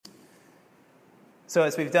So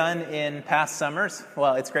as we've done in past summers,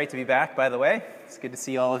 well, it's great to be back, by the way. It's good to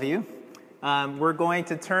see all of you. We're going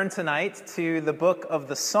to turn tonight to the book of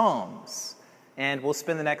the Psalms, and we'll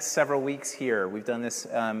spend the next several weeks here. We've done this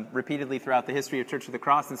repeatedly throughout the history of Church of the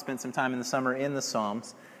Cross and spent some time in the summer in the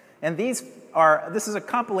Psalms. And this is a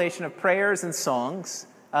compilation of prayers and songs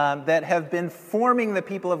that have been forming the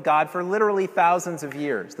people of God for literally thousands of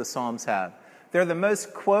years, the Psalms have. They're the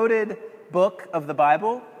most quoted book of the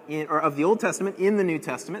Bible, or of the Old Testament, in the New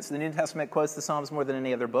Testament. So the New Testament quotes the Psalms more than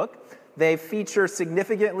any other book. They feature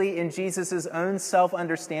significantly in Jesus' own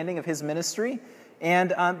self-understanding of his ministry,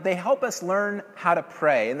 and they help us learn how to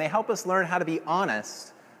pray, and they help us learn how to be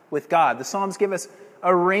honest with God. The Psalms give us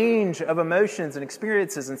a range of emotions and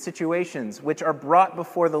experiences and situations which are brought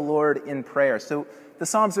before the Lord in prayer. So the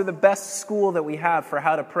Psalms are the best school that we have for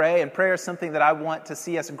how to pray, and prayer is something that I want to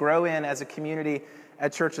see us grow in as a community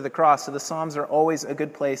at Church of the Cross. So the Psalms are always a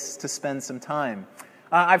good place to spend some time.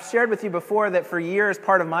 I've shared with you before that for years,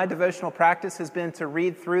 part of my devotional practice has been to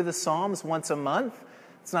read through the Psalms once a month.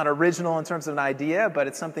 It's not original in terms of an idea, but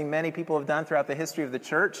it's something many people have done throughout the history of the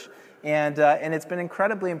church. And it's been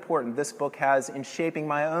incredibly important, this book has, in shaping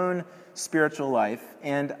my own spiritual life.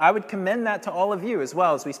 And I would commend that to all of you as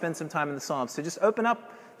well as we spend some time in the Psalms. So just open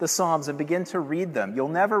up the Psalms and begin to read them. You'll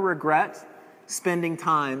never regret spending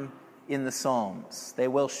time in the Psalms. They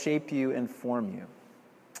will shape you and form you.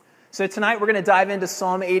 So tonight we're going to dive into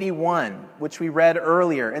Psalm 81, which we read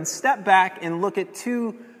earlier, and step back and look at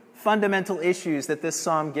two fundamental issues that this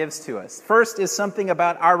psalm gives to us. First is something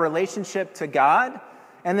about our relationship to God,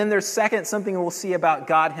 and then there's second, something we'll see about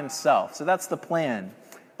God himself. So that's the plan.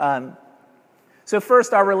 So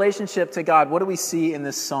first, our relationship to God. What do we see in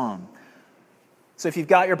this psalm? So if you've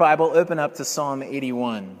got your Bible, open up to Psalm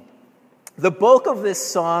 81. The bulk of this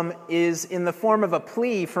psalm is in the form of a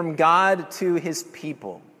plea from God to his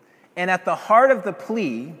people. And at the heart of the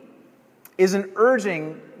plea is an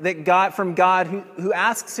urging from God who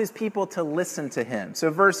asks his people to listen to him. So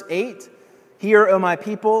verse 8, "Hear, O my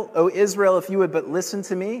people, O Israel, if you would but listen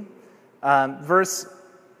to me." Verse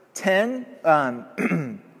 10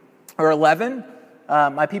 or 11,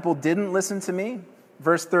 "My people didn't listen to me."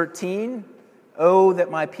 Verse 13, "Oh, that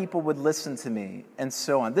my people would listen to me," and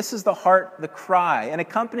so on. This is the heart, the cry. And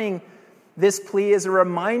accompanying this plea is a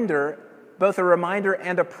reminder, both a reminder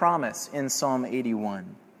and a promise in Psalm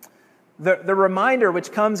 81. The reminder,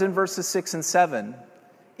 which comes in verses 6 and 7,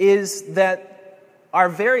 is that our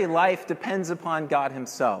very life depends upon God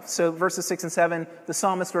himself. So verses 6 and 7, the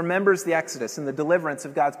psalmist remembers the Exodus and the deliverance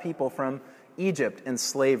of God's people from Egypt and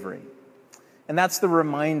slavery. And that's the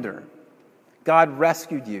reminder. God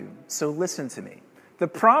rescued you, so listen to me. The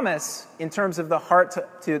promise, in terms of the heart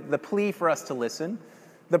to the plea for us to listen,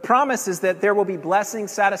 the promise is that there will be blessing,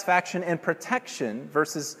 satisfaction, and protection,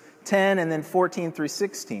 verses 10 and then 14 through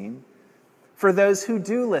 16, for those who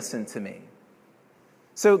do listen to me.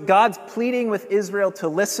 So God's pleading with Israel to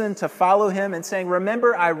listen, to follow him, and saying,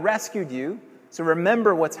 remember, I rescued you, so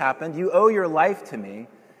remember what's happened. You owe your life to me.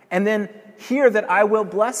 And then hear that I will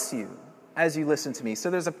bless you as you listen to me. So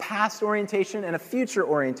there's a past orientation and a future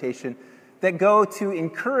orientation that go to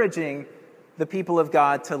encouraging the people of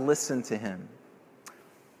God to listen to him.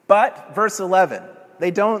 But, verse 11,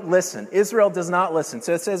 they don't listen. Israel does not listen.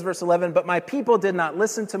 So it says, verse 11, "But my people did not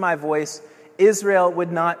listen to my voice. Israel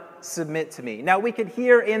would not submit to me." Now, we could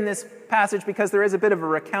hear in this passage, because there is a bit of a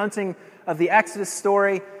recounting of the Exodus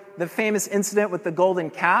story, the famous incident with the golden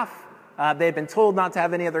calf. They had been told not to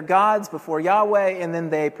have any other gods before Yahweh, and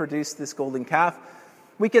then they produced this golden calf.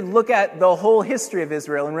 We could look at the whole history of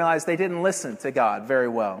Israel and realize they didn't listen to God very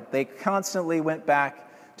well. They constantly went back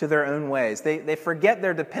to their own ways. They forget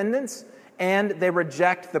their dependence, and they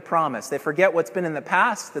reject the promise. They forget what's been in the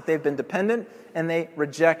past, that they've been dependent, and they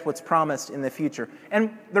reject what's promised in the future.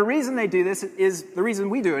 And the reason they do this is the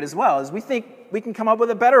reason we do it as well, is we think we can come up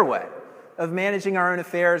with a better way of managing our own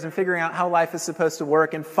affairs and figuring out how life is supposed to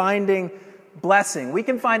work and finding blessing. We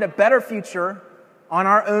can find a better future on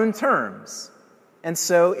our own terms. And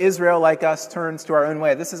so Israel, like us, turns to our own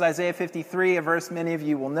way. This is Isaiah 53, a verse many of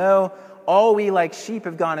you will know. "All we like sheep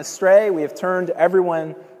have gone astray. We have turned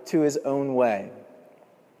everyone to his own way."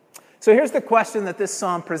 So here's the question that this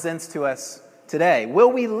psalm presents to us today.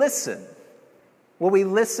 Will we listen? Will we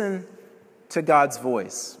listen to God's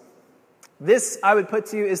voice? This, I would put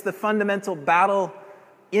to you, is the fundamental battle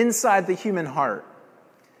inside the human heart.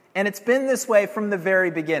 And it's been this way from the very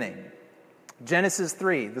beginning. Genesis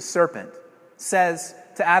 3, the serpent, says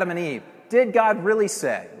to Adam and Eve, did God really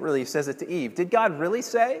say? Really, he says it to Eve. Did God really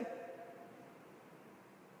say?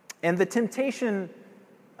 And the temptation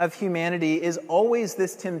of humanity is always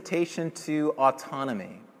this temptation to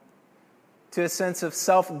autonomy. to a sense of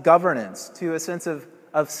self-governance, to a sense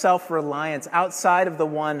of self-reliance outside of the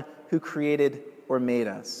one who created or made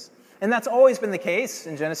us. And that's always been the case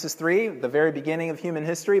in Genesis 3, the very beginning of human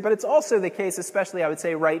history, but it's also the case, especially I would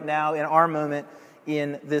say right now in our moment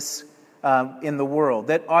in this in the world,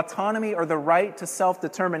 that autonomy or the right to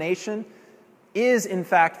self-determination is in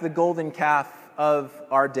fact the golden calf of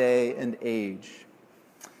our day and age.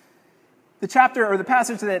 The chapter or the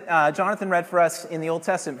passage that Jonathan read for us in the Old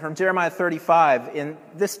Testament from Jeremiah 35, in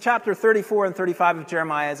this chapter 34 and 35 of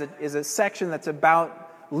Jeremiah is a section that's about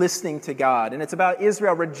listening to God, and it's about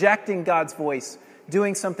Israel rejecting God's voice,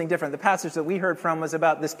 doing something different. The passage that we heard from was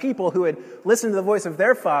about this people who had listened to the voice of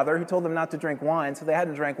their father, who told them not to drink wine, so they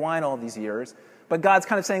hadn't drank wine all these years. But God's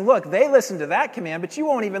kind of saying, look, they listened to that command, but you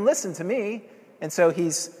won't even listen to me. And so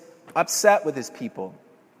he's upset with his people.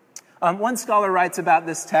 One scholar writes about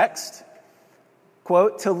this text,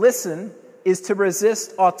 quote, "To listen is to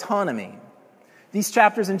resist autonomy. These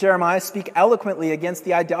chapters in Jeremiah speak eloquently against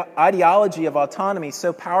the ideology of autonomy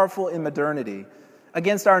so powerful in modernity,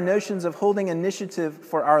 against our notions of holding initiative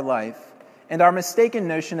for our life, and our mistaken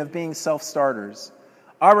notion of being self-starters.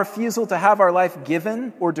 Our refusal to have our life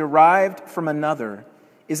given or derived from another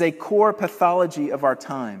is a core pathology of our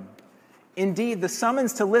time. Indeed, the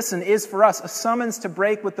summons to listen is for us a summons to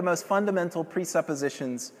break with the most fundamental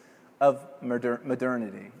presuppositions of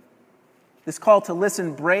modernity. This call to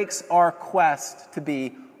listen breaks our quest to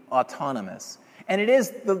be autonomous. And it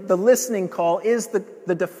is the listening call is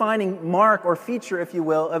the defining mark or feature, if you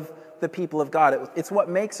will, of the people of God. It's what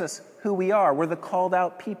makes us who we are. We're the called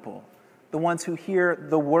out people, the ones who hear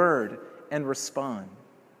the word and respond.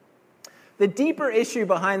 The deeper issue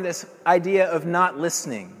behind this idea of not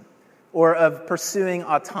listening or of pursuing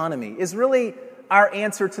autonomy is really our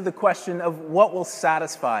answer to the question of what will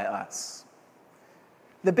satisfy us.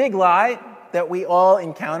 The big lie that we all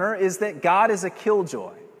encounter is that God is a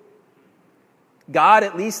killjoy. God,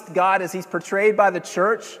 at least God as he's portrayed by the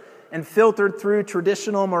church and filtered through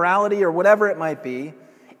traditional morality or whatever it might be,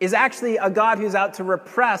 is actually a God who's out to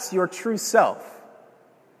repress your true self.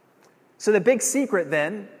 So the big secret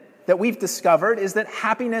then that we've discovered is that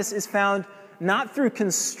happiness is found not through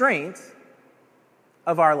constraint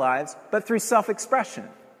of our lives, but through self-expression.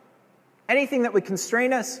 Anything that would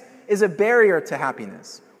constrain us is a barrier to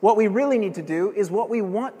happiness. What we really need to do is what we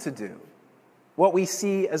want to do, what we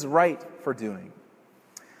see as right for doing.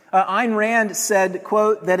 Ayn Rand said,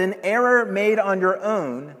 quote, that an error made on your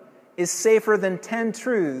own is safer than 10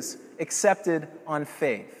 truths accepted on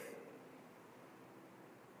faith.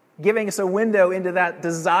 Giving us a window into that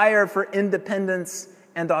desire for independence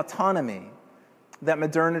and autonomy that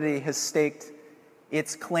modernity has staked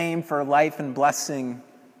its claim for life and blessing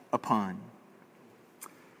upon.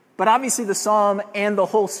 But obviously the psalm and the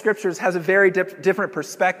whole scriptures has a very different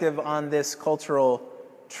perspective on this cultural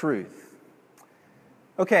truth.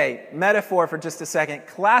 Okay, metaphor for just a second.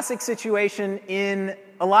 Classic situation in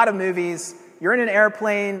a lot of movies. You're in an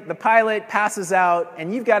airplane, the pilot passes out,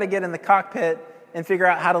 and you've got to get in the cockpit and figure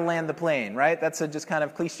out how to land the plane, right? That's a just kind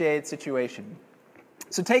of cliched situation.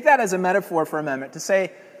 So take that as a metaphor for a moment to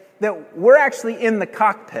say that we're actually in the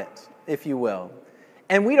cockpit, if you will,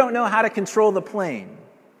 and we don't know how to control the plane.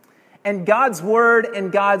 And God's word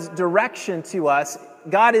and God's direction to us,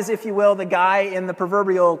 God is, if you will, the guy in the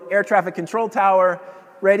proverbial air traffic control tower,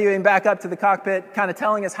 radioing back up to the cockpit, kind of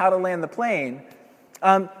telling us how to land the plane.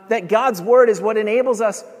 That God's word is what enables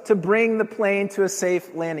us to bring the plane to a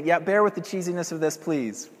safe landing. Yeah, bear with the cheesiness of this,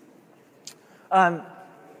 please.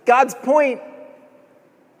 God's point,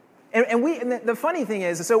 and the funny thing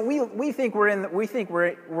is, so we think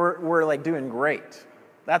we're like doing great.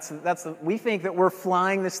 We think that we're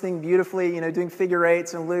flying this thing beautifully, doing figure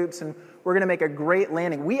eights and loops, and we're going to make a great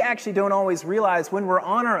landing. We actually don't always realize when we're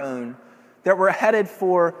on our own that we're headed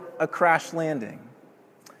for a crash landing.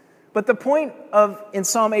 But the point in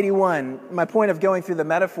Psalm 81, my point of going through the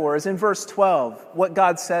metaphor, is in verse 12, what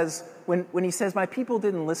God says when he says, my people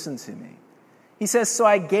didn't listen to me. He says, so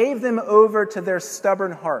I gave them over to their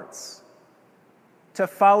stubborn hearts to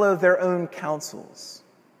follow their own counsels.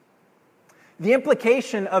 The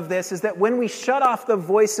implication of this is that when we shut off the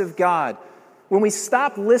voice of God, when we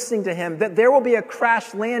stop listening to him, that there will be a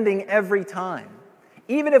crash landing every time.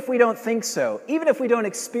 Even if we don't think so, even if we don't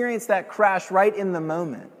experience that crash right in the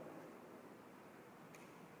moment.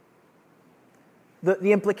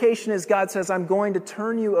 The implication is God says, I'm going to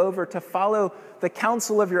turn you over to follow the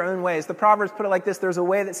counsel of your own ways. The Proverbs put it like this, there's a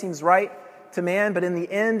way that seems right to man, but in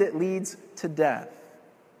the end it leads to death.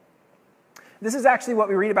 This is actually what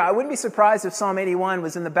we read about. I wouldn't be surprised if Psalm 81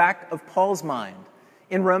 was in the back of Paul's mind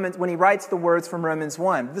in Romans when he writes the words from Romans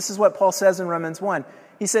 1. This is what Paul says in Romans 1.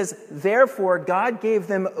 He says, therefore God gave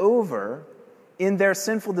them over in their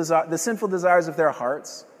the sinful desires of their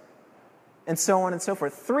hearts, and so on and so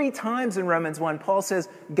forth. 3 times in Romans 1, Paul says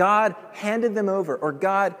God handed them over, or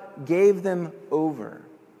God gave them over.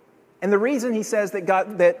 And the reason he says that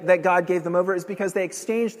God gave them over is because they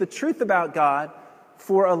exchanged the truth about God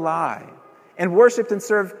for a lie and worshipped and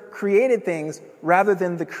served created things rather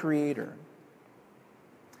than the Creator.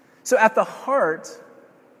 So at the heart,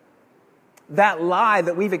 that lie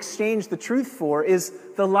that we've exchanged the truth for is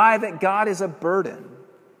the lie that God is a burden.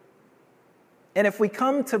 And if we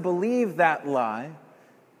come to believe that lie,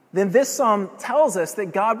 then this psalm tells us that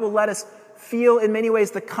God will let us feel in many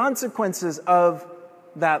ways the consequences of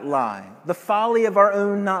that lie, the folly of our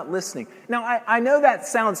own not listening. Now, I know that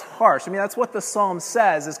sounds harsh. I mean, that's what the psalm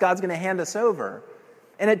says, is God's going to hand us over.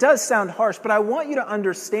 And it does sound harsh, but I want you to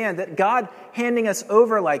understand that God handing us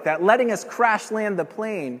over like that, letting us crash land the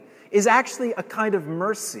plane, is actually a kind of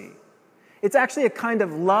mercy. It's actually a kind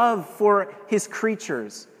of love for his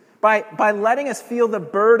creatures. By letting us feel the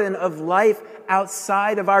burden of life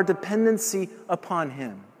outside of our dependency upon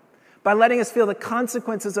him. By letting us feel the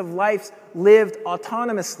consequences of life lived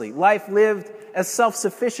autonomously, life lived as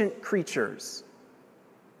self-sufficient creatures.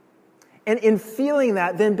 And in feeling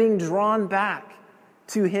that, then being drawn back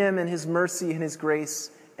to him and his mercy and his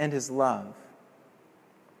grace and his love.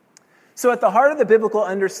 So at the heart of the biblical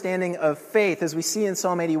understanding of faith, as we see in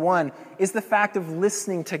Psalm 81, is the fact of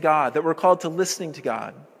listening to God, that we're called to listening to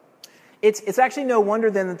God. It's actually no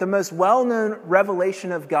wonder then that the most well-known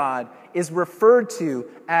revelation of God is referred to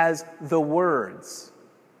as the words.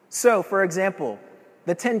 So, for example,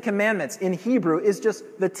 the 10 Commandments in Hebrew is just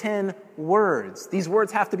the 10 words. These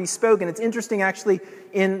words have to be spoken. It's interesting actually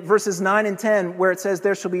in verses 9 and 10 where it says,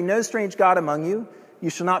 there shall be no strange God among you.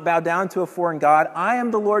 You shall not bow down to a foreign God. I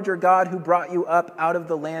am the Lord your God who brought you up out of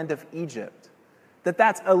the land of Egypt.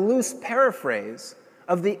 That's a loose paraphrase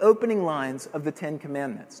of the opening lines of the 10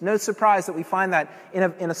 Commandments. No surprise that we find that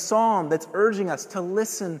in a psalm that's urging us to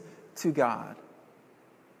listen to God.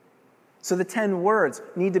 So the 10 words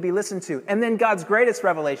need to be listened to. And then God's greatest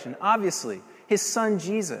revelation, obviously, his son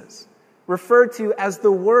Jesus, referred to as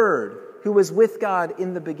the Word who was with God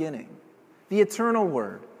in the beginning. The eternal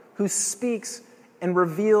Word who speaks and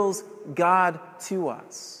reveals God to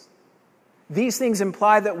us. These things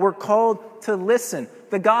imply that we're called to listen.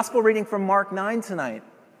 The gospel reading from Mark 9 tonight.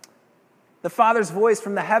 The Father's voice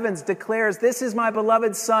from the heavens declares, this is my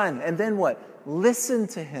beloved Son. And then what? Listen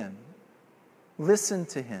to him. Listen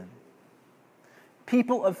to him.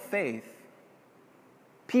 People of faith,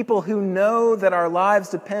 people who know that our lives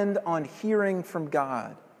depend on hearing from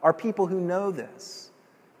God, are people who know this.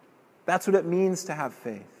 That's what it means to have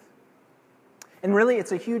faith. And really,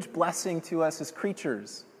 it's a huge blessing to us as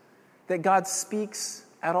creatures that God speaks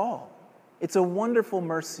at all. It's a wonderful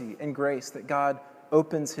mercy and grace that God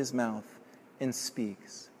opens his mouth and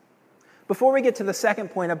speaks. Before we get to the second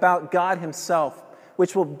point about God himself,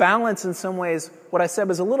 which will balance in some ways what I said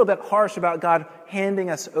was a little bit harsh about God handing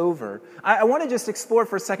us over, I want to just explore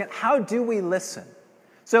for a second, how do we listen?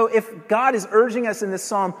 So if God is urging us in this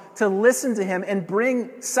psalm to listen to him and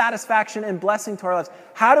bring satisfaction and blessing to our lives,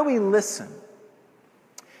 how do we listen?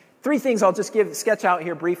 3 things I'll just sketch out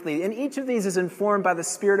here briefly, and each of these is informed by the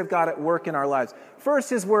Spirit of God at work in our lives.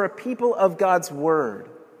 First is we're a people of God's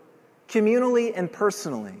Word, communally and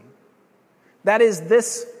personally. That is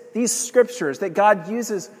these scriptures that God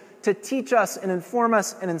uses to teach us and inform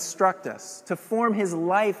us and instruct us, to form his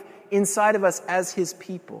life inside of us as his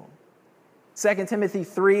people. 2 Timothy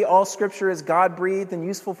 3, all scripture is God-breathed and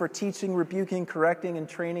useful for teaching, rebuking, correcting, and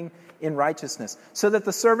training in righteousness, so that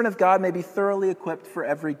the servant of God may be thoroughly equipped for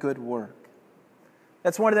every good work.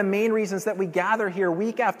 That's one of the main reasons that we gather here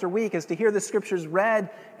week after week, is to hear the scriptures read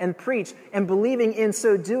and preached, and believing in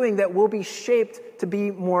so doing that we'll be shaped to be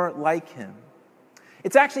more like him.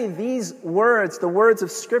 It's actually these words, the words of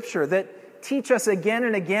scripture, that teach us again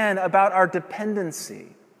and again about our dependency,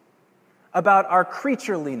 about our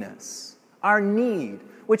creatureliness, our need,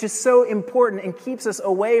 which is so important and keeps us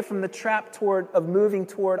away from the trap of moving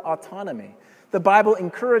toward autonomy. The Bible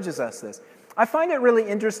encourages us this. I find it really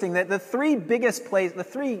interesting that the 3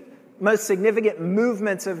 most significant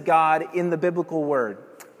movements of God in the biblical word.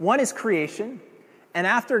 One is creation, and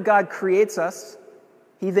after God creates us,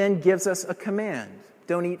 he then gives us a command.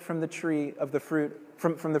 Don't eat from the fruit of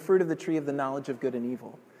the tree of the knowledge of good and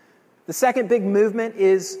evil. The second big movement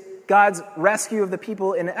is God's rescue of the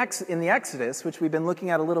people in the Exodus, which we've been looking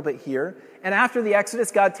at a little bit here. And after the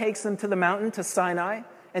Exodus, God takes them to the mountain, to Sinai,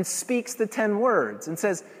 and speaks the 10 words and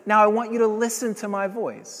says, now I want you to listen to my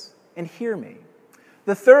voice and hear me.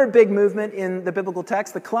 The third big movement in the biblical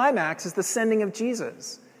text, the climax, is the sending of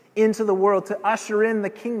Jesus into the world to usher in the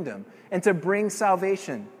kingdom and to bring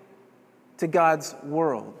salvation to God's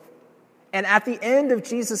world. And at the end of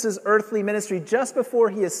Jesus' earthly ministry, just before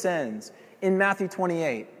he ascends, in Matthew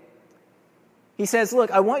 28, he says, look,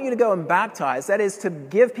 I want you to go and baptize. That is, to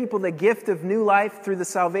give people the gift of new life through the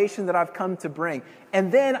salvation that I've come to bring.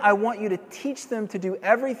 And then I want you to teach them to do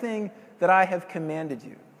everything that I have commanded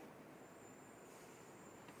you.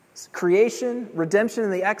 Creation, redemption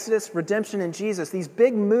in the Exodus, redemption in Jesus. These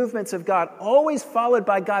big movements of God, always followed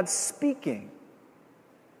by God speaking.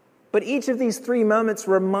 But each of these three moments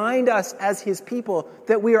remind us as his people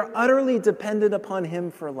that we are utterly dependent upon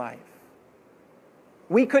him for life.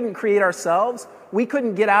 We couldn't create ourselves. We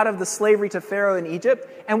couldn't get out of the slavery to Pharaoh in Egypt.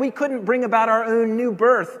 And we couldn't bring about our own new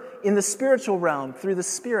birth in the spiritual realm through the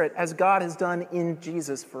Spirit as God has done in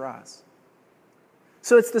Jesus for us.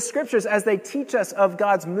 So it's the Scriptures as they teach us of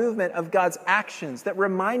God's movement, of God's actions, that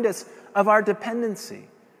remind us of our dependency,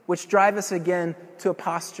 which drive us again to a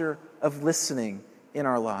posture of listening in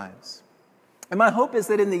our lives. And my hope is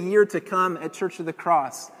that in the year to come at Church of the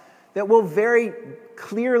Cross, that we'll very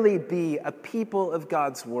clearly be a people of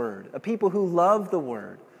God's Word, a people who love the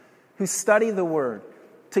Word, who study the Word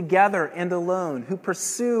together and alone, who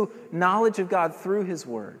pursue knowledge of God through his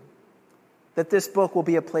Word, that this book will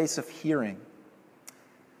be a place of hearing.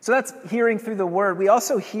 So that's hearing through the Word. We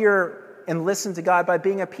also hear and listen to God by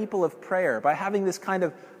being a people of prayer, by having this kind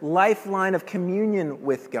of lifeline of communion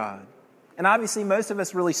with God. And obviously most of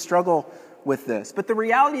us really struggle with this. But the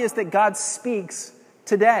reality is that God speaks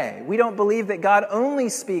today. We don't believe that God only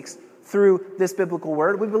speaks through this biblical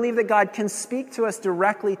word. We believe that God can speak to us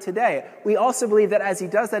directly today. We also believe that as he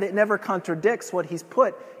does that, it never contradicts what he's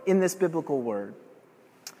put in this biblical word.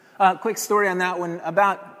 Quick story on that one.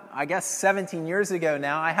 About, 17 years ago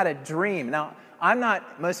now, I had a dream. Now,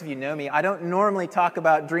 most of you know me, I don't normally talk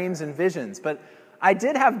about dreams and visions, but I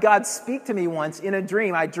did have God speak to me once in a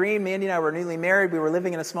dream. I dreamed, Mandy and I were newly married. We were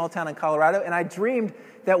living in a small town in Colorado, and I dreamed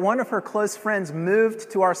that one of her close friends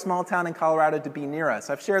moved to our small town in Colorado to be near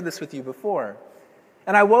us. I've shared this with you before.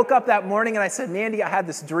 And I woke up that morning and I said, Mandy, I had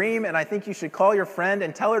this dream, and I think you should call your friend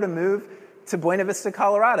and tell her to move to Buena Vista,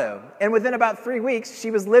 Colorado. And within about 3 weeks,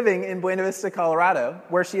 she was living in Buena Vista, Colorado,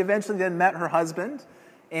 where she eventually then met her husband,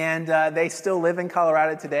 and they still live in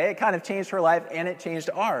Colorado today. It kind of changed her life, and it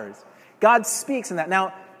changed ours. God speaks in that.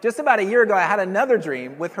 Now, just about a year ago, I had another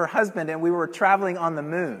dream with her husband, and we were traveling on the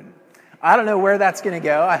moon. I don't know where that's going to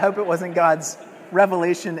go. I hope it wasn't God's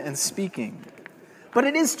revelation and speaking. But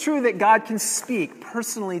it is true that God can speak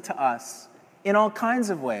personally to us in all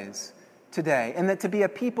kinds of ways today, and that to be a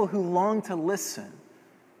people who long to listen,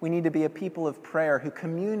 we need to be a people of prayer who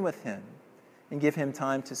commune with him and give him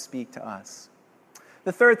time to speak to us.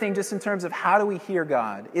 The third thing, just in terms of how do we hear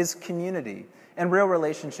God, is community and real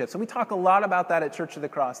relationships. And we talk a lot about that at Church of the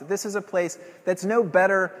Cross, that this is a place that's no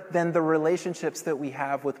better than the relationships that we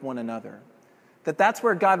have with one another. That's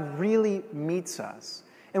where God really meets us.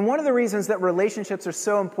 And one of the reasons that relationships are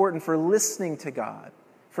so important for listening to God,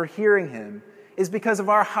 for hearing him, is because of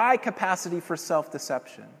our high capacity for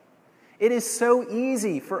self-deception. It is so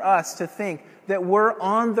easy for us to think that we're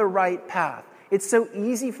on the right path. It's so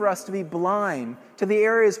easy for us to be blind to the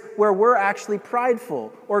areas where we're actually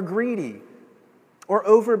prideful or greedy or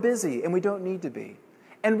overbusy, and we don't need to be.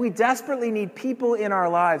 And we desperately need people in our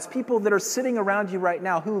lives, people that are sitting around you right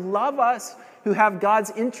now who love us, who have God's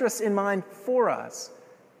interests in mind for us,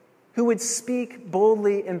 who would speak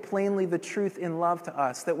boldly and plainly the truth in love to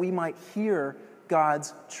us, that we might hear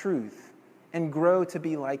God's truth and grow to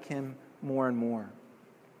be like him more and more.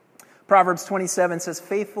 Proverbs 27 says,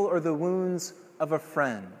 "Faithful are the wounds of a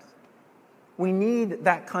friend." We need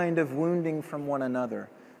that kind of wounding from one another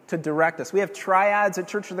to direct us. We have triads at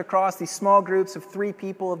Church of the Cross, these small groups of 3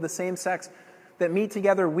 people of the same sex that meet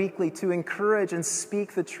together weekly to encourage and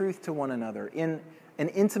speak the truth to one another in an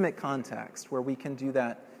intimate context where we can do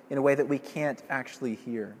that in a way that we can't actually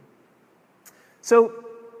hear. So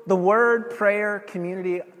the word, prayer,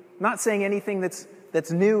 community, not saying anything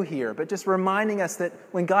that's new here, but just reminding us that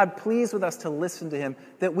when God pleads with us to listen to him,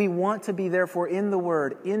 that we want to be therefore in the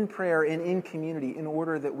word, in prayer, and in community in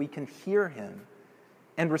order that we can hear him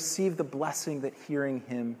and receive the blessing that hearing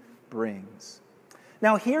him brings.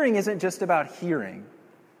 Now, hearing isn't just about hearing.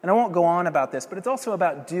 And I won't go on about this, but it's also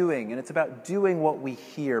about doing, and it's about doing what we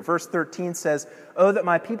hear. Verse 13 says, "Oh, that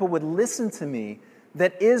my people would listen to me,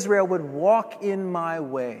 that Israel would walk in my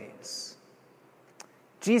ways."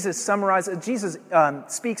 Jesus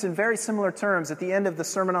speaks in very similar terms at the end of the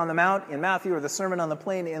Sermon on the Mount in Matthew or the Sermon on the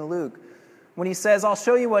Plain in Luke, When he says, I'll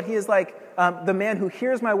show you what he is like, the man who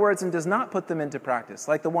hears my words and does not put them into practice,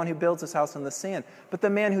 like the one who builds his house on the sand. But the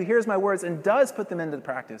man who hears my words and does put them into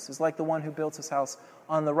practice is like the one who builds his house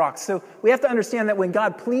on the rock. So we have to understand that when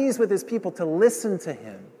God pleads with his people to listen to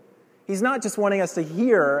him, he's not just wanting us to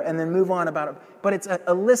hear and then move on about it, but it's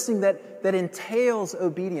a listening that entails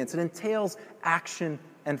obedience. It entails action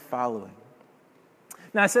and following.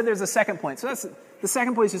 Now, I said there's a second point. So the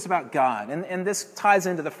second point is just about God. And this ties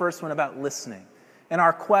into the first one about listening and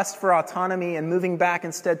our quest for autonomy and moving back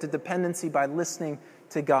instead to dependency by listening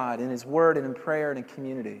to God in his word and in prayer and in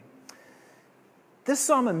community. This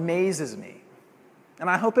psalm amazes me. And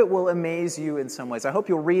I hope it will amaze you in some ways. I hope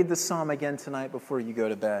you'll read the psalm again tonight before you go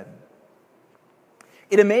to bed.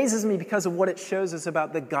 It amazes me because of what it shows us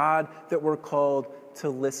about the God that we're called to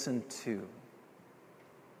listen to.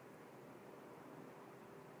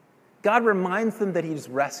 God reminds them that he's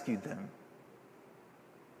rescued them.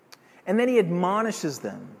 And then he admonishes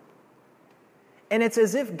them. And it's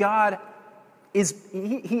as if God he's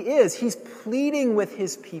pleading with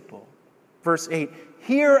his people. Verse 8,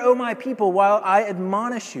 "Hear, O my people, while I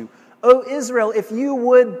admonish you. O Israel, if you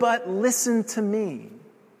would but listen to me.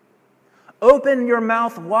 Open your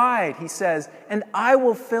mouth wide," he says, "and I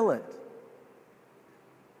will fill it."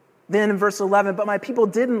 Then in verse 11, "But my people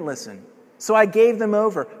didn't listen, so I gave them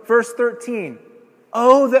over." Verse 13,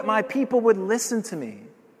 "Oh, that my people would listen to me,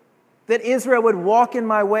 that Israel would walk in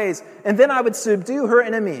my ways, and then I would subdue her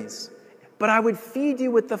enemies. But I would feed you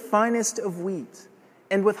with the finest of wheat,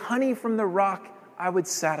 and with honey from the rock I would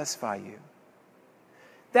satisfy you."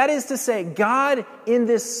 That is to say, God in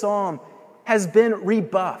this psalm has been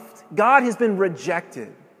rebuffed. God has been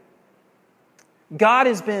rejected. God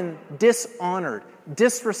has been dishonored,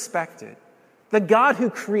 disrespected. The God who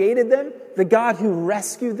created them, the God who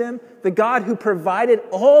rescued them, the God who provided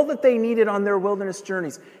all that they needed on their wilderness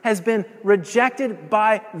journeys has been rejected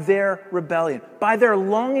by their rebellion, by their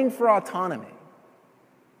longing for autonomy,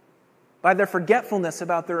 by their forgetfulness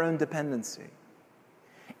about their own dependency.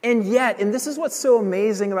 And yet, and this is what's so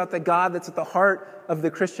amazing about the God that's at the heart of the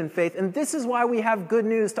Christian faith, and this is why we have good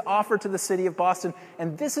news to offer to the city of Boston,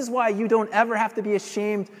 and this is why you don't ever have to be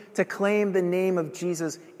ashamed to claim the name of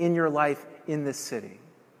Jesus in your life in this city.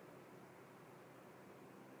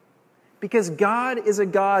 Because God is a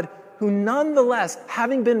God who nonetheless,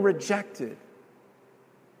 having been rejected,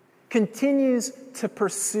 continues to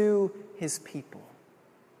pursue his people,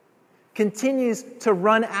 continues to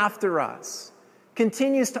run after us,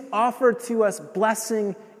 continues to offer to us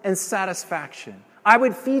blessing and satisfaction. I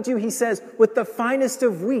would feed you, he says, with the finest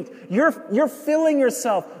of wheat. You're filling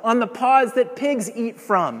yourself on the pods that pigs eat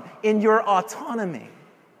from in your autonomy.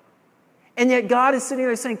 And yet God is sitting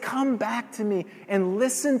there saying, "Come back to me and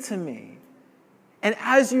listen to me. And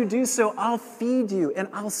as you do so, I'll feed you and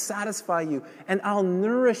I'll satisfy you and I'll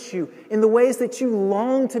nourish you in the ways that you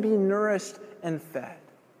long to be nourished and fed."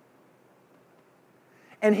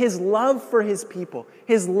 And his love for his people,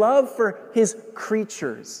 his love for his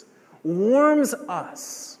creatures, warms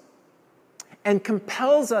us and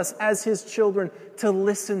compels us as his children to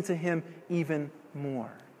listen to him even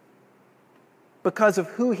more because of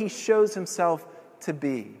who he shows himself to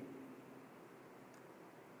be.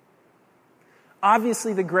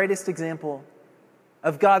 Obviously, the greatest example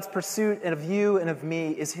of God's pursuit of you and of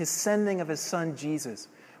me is his sending of his son Jesus,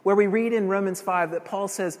 where we read in Romans 5 that Paul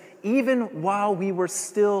says, "Even while we were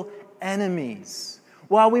still enemies,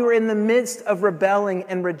 while we were in the midst of rebelling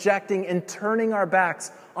and rejecting and turning our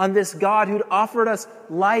backs on this God who'd offered us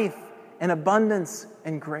life and abundance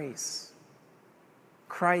and grace,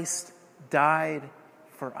 Christ died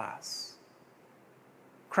for us."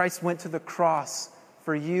 Christ went to the cross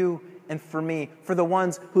for you and for me, for the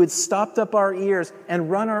ones who had stopped up our ears and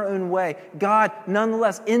run our own way. God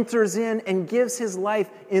nonetheless enters in and gives his life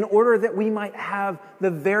in order that we might have the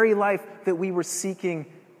very life that we were seeking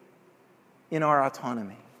in our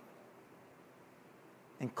autonomy,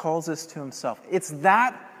 and calls us to himself. It's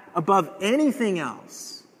that above anything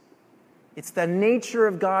else. It's the nature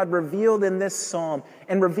of God revealed in this psalm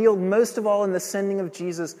and revealed most of all in the sending of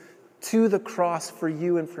Jesus to the cross for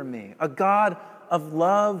you and for me. A God of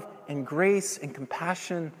love and grace and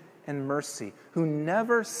compassion and mercy, who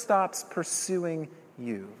never stops pursuing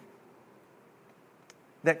you,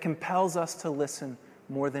 that compels us to listen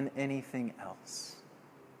more than anything else.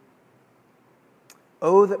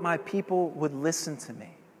 Oh, that my people would listen to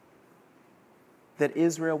me, that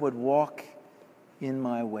Israel would walk in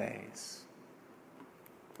my ways.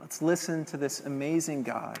 Let's listen to this amazing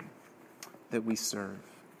God that we serve.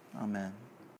 Amen.